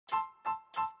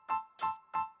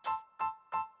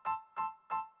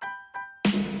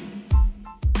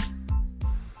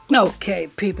Okay,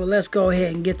 people, let's go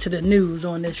ahead and get to the news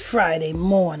on this Friday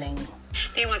morning.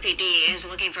 The NYPD is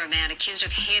looking for a man accused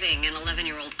of hitting an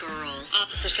 11-year-old girl.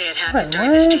 Officers say it happened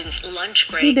during the student's lunch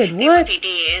break. He did what? The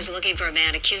NYPD is looking for a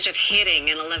man accused of hitting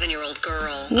an 11-year-old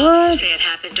girl. What? Officers say it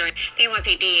happened during... The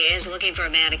NYPD is looking for a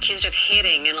man accused of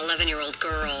hitting an 11-year-old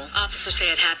girl. Officers say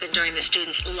it happened during the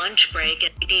student's lunch break. The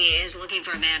NYPD is looking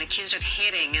for a man accused of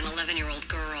hitting an 11-year-old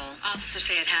girl. Officers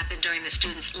say it happened during the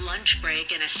student's lunch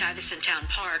break in a Stuyvesant Town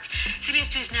Park. CBS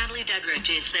 2's Natalie Dudridge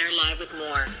is there live with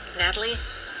more. Natalie?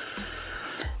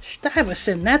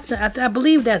 Stuyvesant, I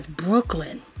believe that's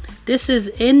Brooklyn. This is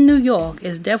in New York.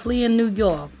 It's definitely in New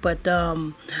York, but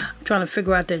I'm trying to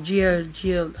figure out the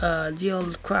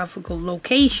geographical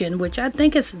location, which I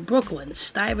think is Brooklyn,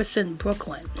 Stuyvesant,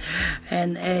 Brooklyn.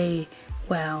 And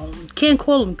can't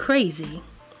call them crazy.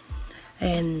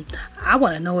 And I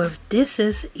want to know if this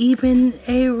is even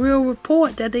a real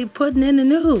report that they putting in the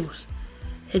news.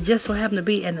 It just so happened to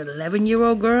be an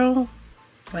 11-year-old girl.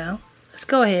 Well, let's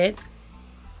go ahead.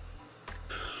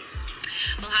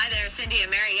 Well, hi there, Cindy and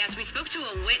Mary. Yes, we spoke to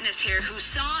a witness here who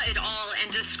saw it all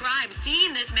and described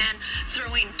seeing this man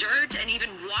throwing dirt and even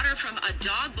water from a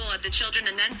dog bowl at the children,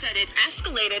 and then said it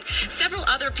escalated. Several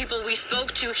other people we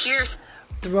spoke to here.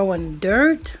 Throwing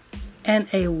dirt and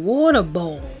a water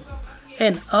bowl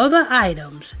and other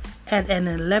items at an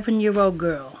 11-year-old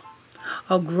girl.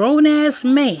 A grown-ass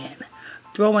man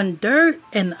throwing dirt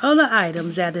and other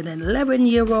items at an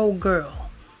 11-year-old girl.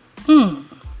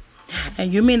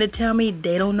 And you mean to tell me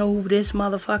they don't know who this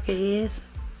motherfucker is?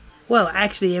 Well,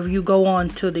 actually, if you go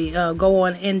on into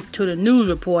the news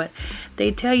report,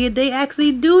 they tell you they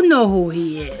actually do know who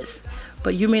he is.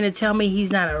 But you mean to tell me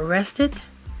he's not arrested?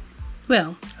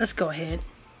 Well, let's go ahead.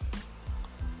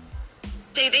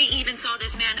 Say they even saw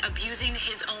this man abusing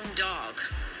his own dog.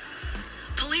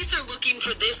 Police are looking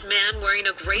for this man wearing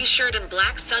a gray shirt and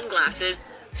black sunglasses.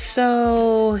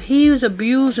 So he was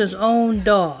abusing his own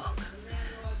dog.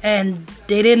 And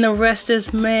they didn't arrest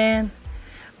this man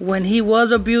when he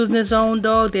was abusing his own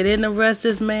dog. They didn't arrest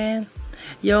this man.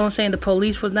 You know what I'm saying? The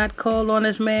police was not called on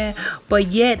this man. But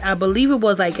yet, I believe it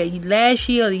was like last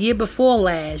year or the year before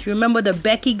last. You remember the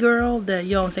Becky girl? You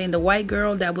know what I'm saying? The white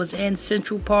girl that was in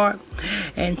Central Park.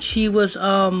 And she was,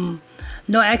 no,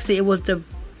 actually, it was the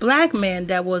black man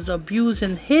that was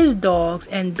abusing his dogs.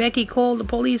 And Becky called the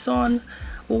police on,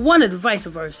 well, one of the vice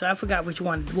versa. I forgot which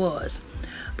one it was.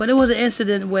 But it was an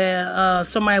incident where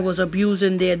somebody was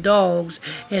abusing their dogs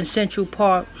in Central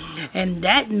Park. And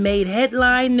that made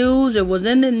headline news. It was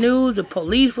in the news. The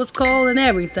police was called and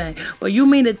everything. But you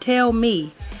mean to tell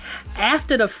me,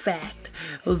 after the fact,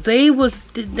 they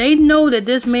know that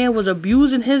this man was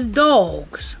abusing his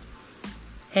dogs.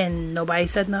 And nobody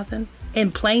said nothing?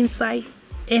 In plain sight?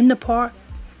 In the park?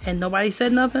 And nobody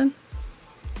said nothing?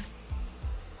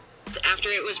 After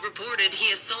it was reported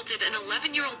he assaulted an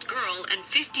 11-year-old girl and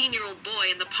 15-year-old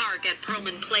boy in the park at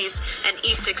Perlman Place and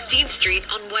East 16th Street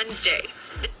on Wednesday.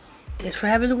 This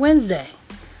happened Wednesday.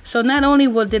 So not only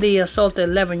did he assault the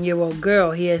 11-year-old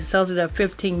girl, he assaulted a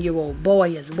 15-year-old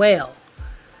boy as well.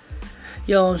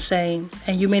 You know what I'm saying?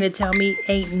 And you mean to tell me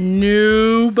ain't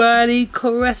nobody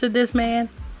arrested this man?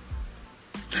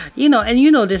 You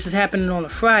know this is happening on a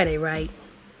Friday, right?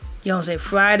 You know what I'm saying?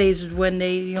 Fridays is when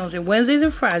Wednesdays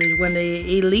and Fridays when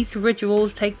the elite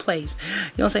rituals take place.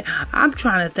 You know what I'm saying? I'm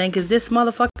trying to think, is this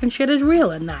motherfucking shit is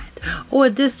real or not? Or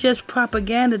is this just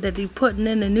propaganda that they putting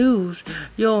in the news?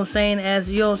 You know what I'm saying?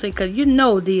 Because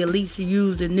the elites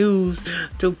use the news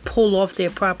to pull off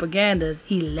their propagandas.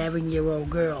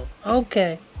 11-year-old girl.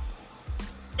 Okay.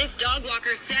 This dog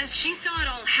walker says she saw it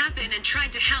all happen and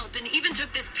tried to help and even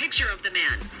took this picture of the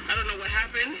man. I don't know what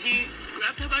happened. He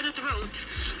grabbed her by the throat,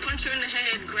 punched her in the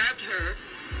head, grabbed her,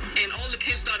 and all the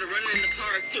kids started running in the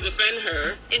park to defend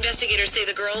her. Investigators say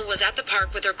the girl was at the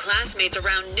park with her classmates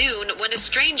around noon when a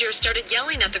stranger started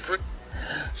yelling at the group.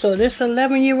 So this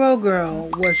 11-year-old girl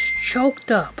was choked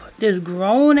up. This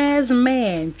grown-ass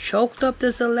man choked up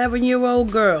this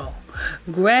 11-year-old girl,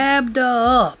 grabbed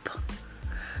her up.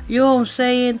 You know what I'm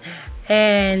saying?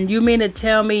 And you mean to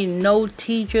tell me no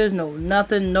teachers, no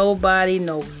nothing, nobody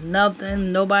knows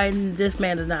nothing, this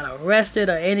man is not arrested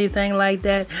or anything like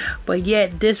that, but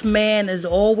yet this man is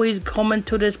always coming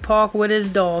to this park with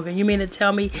his dog, and you mean to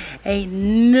tell me ain't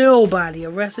nobody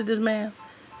arrested this man?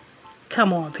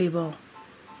 Come on, people.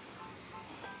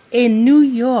 In New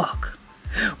York,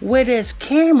 where there's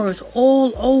cameras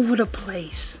all over the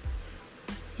place.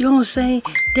 You know what I'm saying?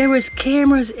 There is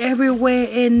cameras everywhere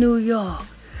in New York.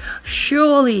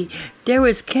 Surely there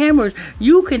is cameras.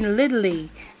 You can literally,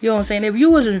 you know what I'm saying, if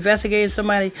you was investigating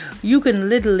somebody, you can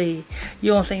literally, you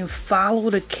know what I'm saying,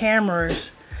 follow the cameras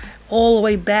all the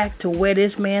way back to where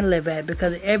this man live at,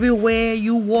 because everywhere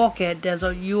you walk at,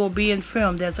 you are being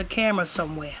filmed. There's a camera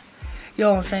somewhere. You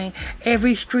know what I'm saying?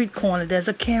 Every street corner, there's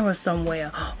a camera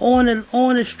somewhere. On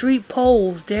the street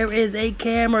poles, there is a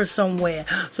camera somewhere.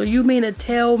 So you mean to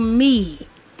tell me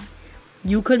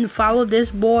you couldn't follow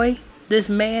this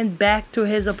man back to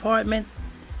his apartment?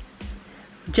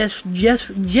 Just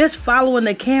following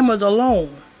the cameras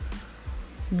alone.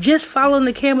 Just following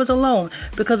the cameras alone.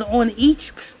 Because on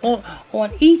each,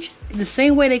 the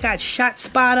same way they got shot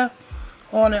spotter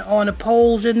on the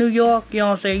poles in New York, you know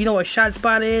what I'm saying? You know what shot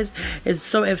spotter is? Is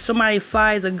so if somebody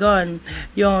fires a gun,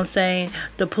 you know what I'm saying,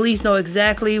 the police know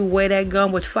exactly where that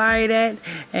gun was fired at,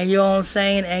 and you know what I'm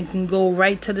saying, and can go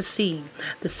right to the scene.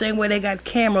 The same way they got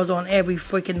cameras on every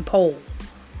freaking pole.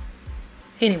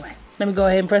 Anyway, let me go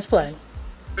ahead and press play.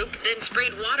 Then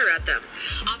sprayed water at them.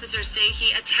 Officers say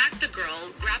he attacked the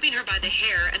girl, grabbing her by the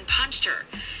hair and punched her.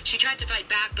 She tried to fight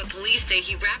back, but police say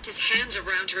he wrapped his hands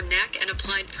around her neck and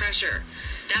applied pressure.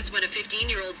 That's when a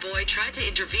 15-year-old boy tried to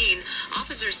intervene.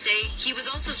 Officers say he was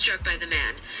also struck by the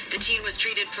man. The teen was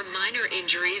treated for minor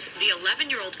injuries. The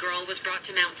 11-year-old girl was brought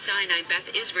to Mount Sinai,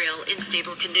 Beth Israel, in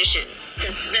stable condition.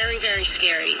 It's very, very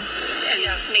scary and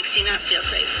makes you not feel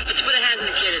safe. But to put a hand on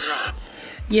the kid is wrong.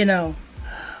 You know,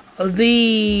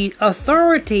 the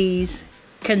authorities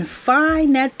can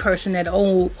fine that person that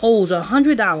owes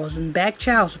 $100 in back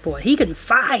child support. He can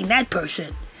fine that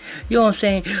person. You know what I'm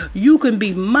saying? You can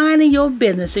be minding your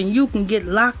business and you can get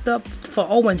locked up for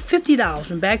owing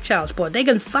 $50 in back child support. They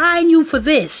can fine you for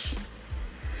this.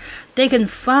 They can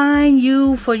fine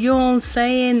you for, you know what I'm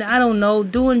saying, I don't know,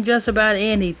 doing just about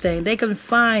anything. They can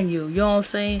fine you, you know what I'm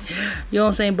saying? You know what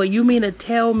I'm saying? But you mean to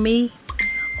tell me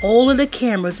all of the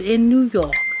cameras in New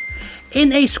York,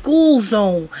 in a school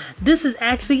zone. This is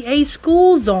actually a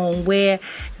school zone where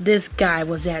this guy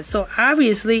was at. So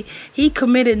obviously he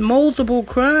committed multiple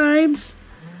crimes.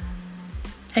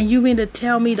 And you mean to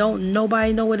tell me don't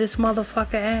nobody know where this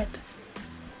motherfucker at?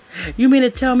 You mean to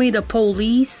tell me the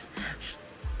police?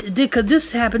 Because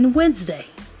this happened Wednesday.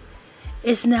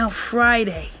 It's now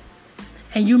Friday.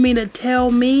 And you mean to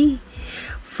tell me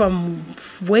from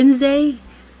Wednesday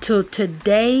to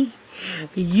today,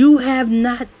 you have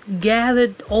not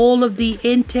gathered all of the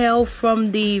intel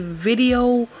from the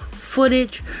video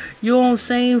footage, you know what I'm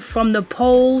saying, from the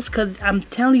poles? Because I'm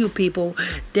telling you people,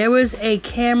 there is a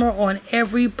camera on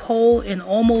every pole in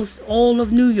almost all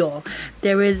of New York.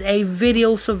 There is a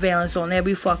video surveillance on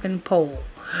every fucking pole.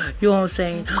 You know what I'm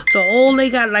saying? So all they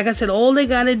got, like I said, all they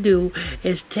got to do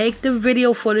is take the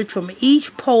video footage from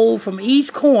each pole, from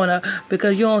each corner,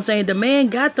 because, you know what I'm saying, the man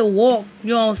got to walk,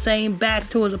 you know what I'm saying, back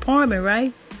to his apartment,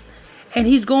 right? And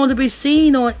he's going to be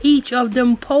seen on each of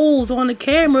them poles on the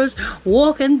cameras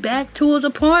walking back to his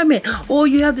apartment. All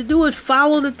you have to do is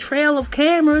follow the trail of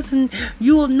cameras and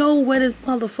you will know where this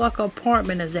motherfucker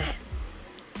apartment is at.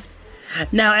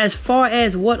 Now, as far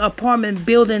as what apartment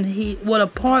building what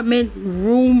apartment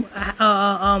room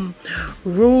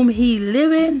he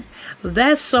live in,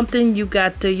 that's something you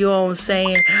got to, you know what I'm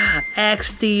saying,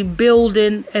 ask the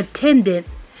building attendant,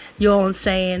 you know what I'm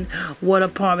saying, what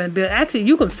apartment building. Actually,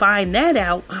 you can find that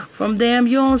out from them,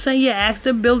 you know what I'm saying. Yeah, ask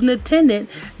the building attendant,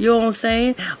 you know what I'm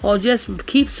saying, or just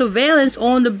keep surveillance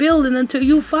on the building until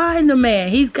you find the man.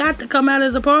 He's got to come out of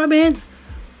his apartment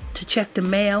to check the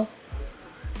mail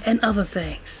and other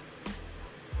things.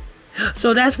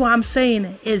 So that's why I'm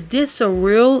saying, is this a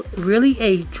really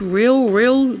a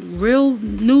real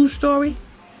news story?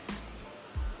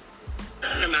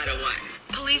 No matter what.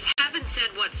 Police haven't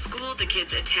said what school the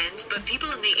kids attend, but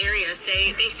people in the area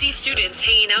say they see students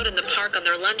hanging out in the park on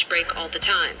their lunch break all the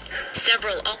time.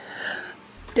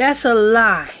 That's a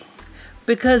lie.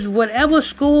 Because whatever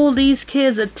school these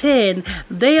kids attend,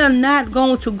 they are not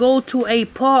going to go to a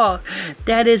park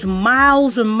that is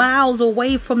miles and miles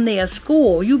away from their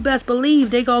school. You best believe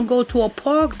they're going to go to a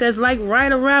park that's like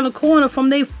right around the corner from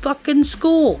their fucking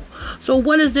school. So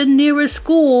what is the nearest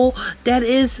school that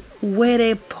is where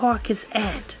their park is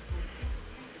at?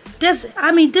 This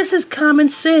is common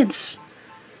sense.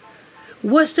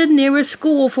 What's the nearest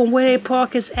school from where their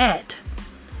park is at?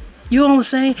 You know what I'm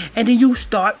saying? And then you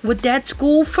start with that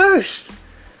school first.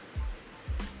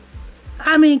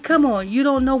 I mean, come on. You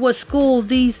don't know what schools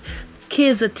these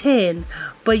kids attend,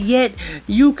 but yet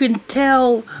you can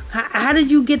tell. How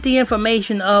did you get the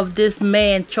information of this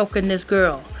man choking this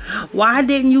girl? Why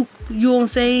didn't you know what I'm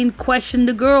saying, question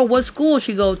the girl what school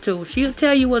she go to? She'll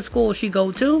tell you what school she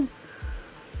go to.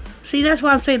 See, that's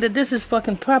why I'm saying that this is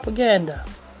fucking propaganda.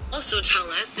 Also tell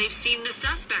us they've seen the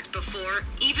suspect before,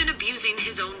 even abusing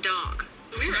his own dog.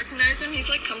 We recognize him. He's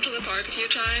like come to the park a few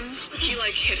times. He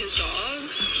like hit his dog.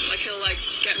 Like he'll like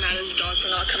get mad at his dog for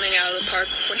not coming out of the park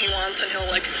when he wants, and he'll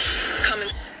like come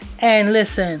and. And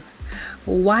listen,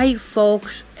 white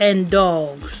folks and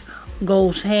dogs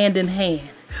goes hand in hand.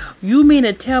 You mean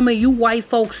to tell me you white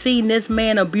folks seen this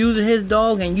man abusing his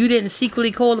dog and you didn't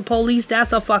secretly call the police?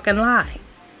 That's a fucking lie.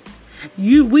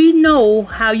 We know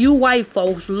how you white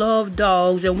folks love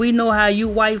dogs, and we know how you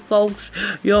white folks,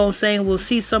 you know what I'm saying, will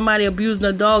see somebody abusing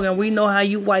a dog, and we know how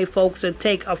you white folks will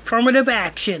take affirmative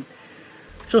action.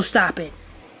 So stop it.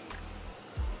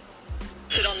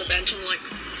 Sit on the bench and like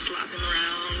slap him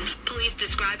around. Police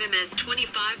describe him as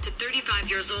 25 to 35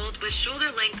 years old with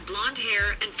shoulder-length blonde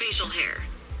hair and facial hair.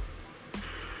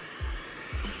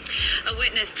 A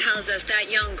witness tells us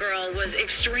that young girl was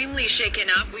extremely shaken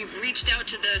up. We've reached out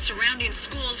to the surrounding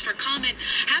schools for comment.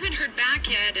 Haven't heard back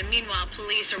yet. And meanwhile,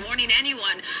 police are warning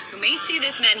anyone who may see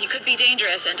this man, he could be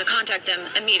dangerous, and to contact them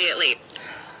immediately.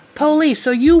 Police,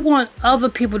 so you want other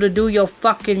people to do your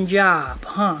fucking job,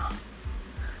 huh?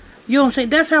 You know what I'm saying?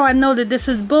 That's how I know that this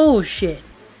is bullshit.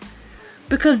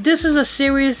 Because this is a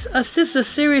serious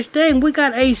thing. We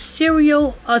got a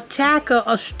serial attacker,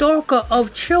 a stalker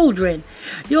of children.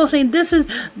 You know what I'm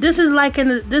saying? This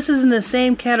is in the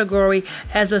same category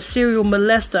as a serial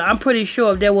molester. I'm pretty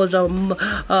sure if there was a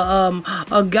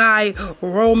guy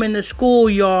roaming the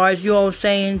schoolyards, you know what I'm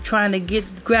saying, trying to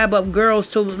grab up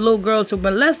little girls to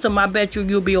molest them, I bet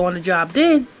you'll be on the job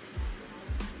then.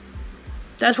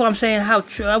 That's why I'm saying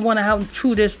I wonder how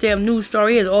true this damn news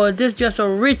story is. Or is this just a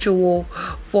ritual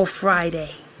for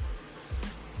Friday?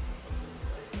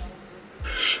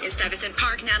 In Stuyvesant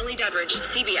Park, Natalie Doveridge,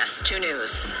 CBS 2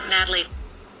 News. Natalie,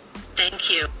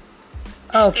 thank you.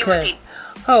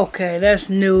 Okay, that's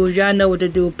news. Y'all know what to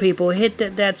do, people. Hit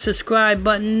that subscribe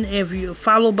button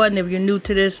follow button if you're new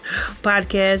to this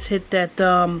podcast. Hit that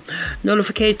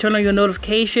notification, turn on your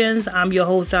notifications. I'm your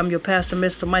host, I'm your pastor,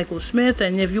 Mr. Michael Smith.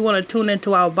 And if you want to tune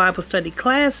into our Bible study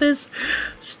classes,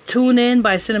 tune in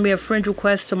by sending me a friend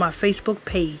request to my Facebook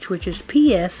page, which is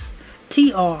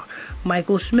PSTR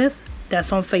Michael Smith.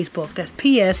 That's on Facebook. That's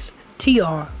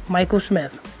PSTR Michael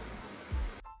Smith.